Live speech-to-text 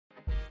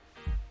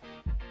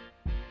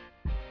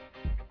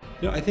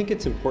I think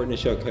it's important to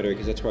show Coterie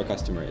because that's where our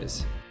customer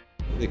is.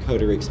 The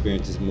Coterie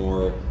experience is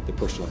more the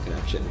personal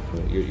connection.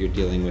 You're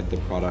dealing with the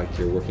product,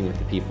 you're working with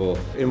the people,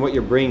 and what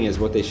you're bringing is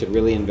what they should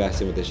really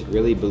invest in, what they should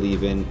really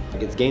believe in.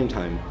 It's game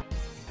time.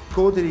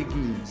 Coterie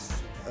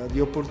gives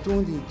the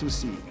opportunity to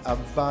see a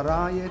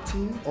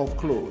variety of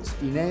clothes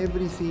in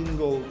every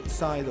single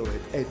side of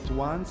it at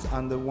once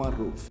under one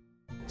roof.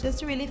 Just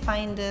to really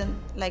find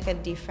like a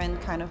different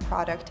kind of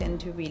product and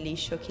to really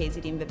showcase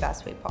it in the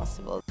best way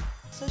possible.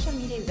 Social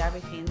media is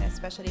everything,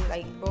 especially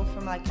like both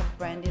from like a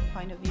branded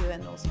point of view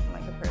and also from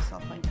like a personal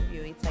point of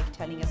view. It's like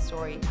telling a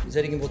story.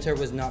 Zadig & Voltaire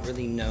was not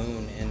really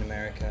known in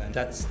America, and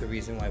that's the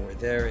reason why we're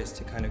there, is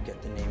to kind of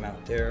get the name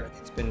out there.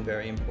 It's been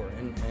very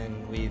important,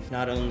 and we've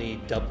not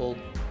only doubled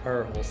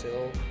our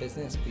wholesale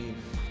business, we've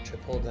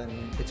tripled,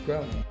 and it's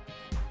growing.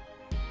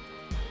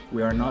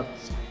 We are not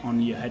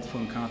only a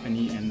headphone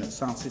company and a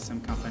sound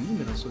system company,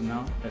 but also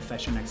now a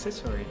fashion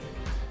accessory.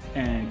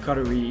 And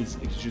Coterie is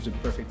just a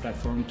perfect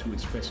platform to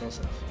express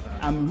ourselves.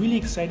 I'm really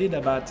excited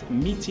about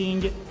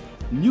meeting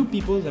new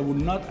people that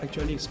would not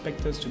actually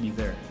expect us to be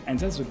there. And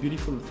that's the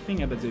beautiful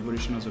thing about the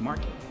evolution of the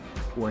market,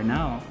 where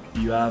now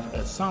you have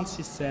a sound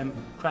system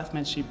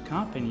craftsmanship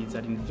company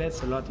that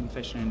invests a lot in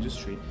fashion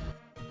industry.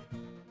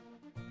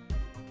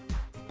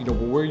 What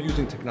we're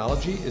using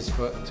technology is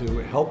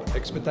to help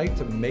expedite,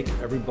 to make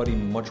everybody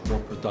much more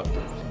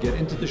productive, to get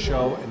into the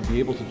show and be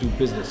able to do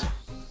business.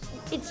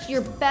 It's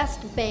your best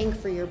bang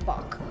for your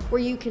buck,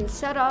 where you can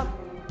set up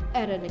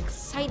at an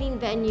exciting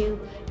venue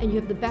and you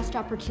have the best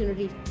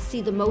opportunity to see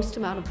the most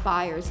amount of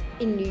buyers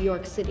in New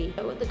York City.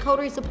 The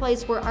Coterie is a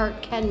place where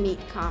art can meet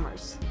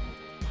commerce.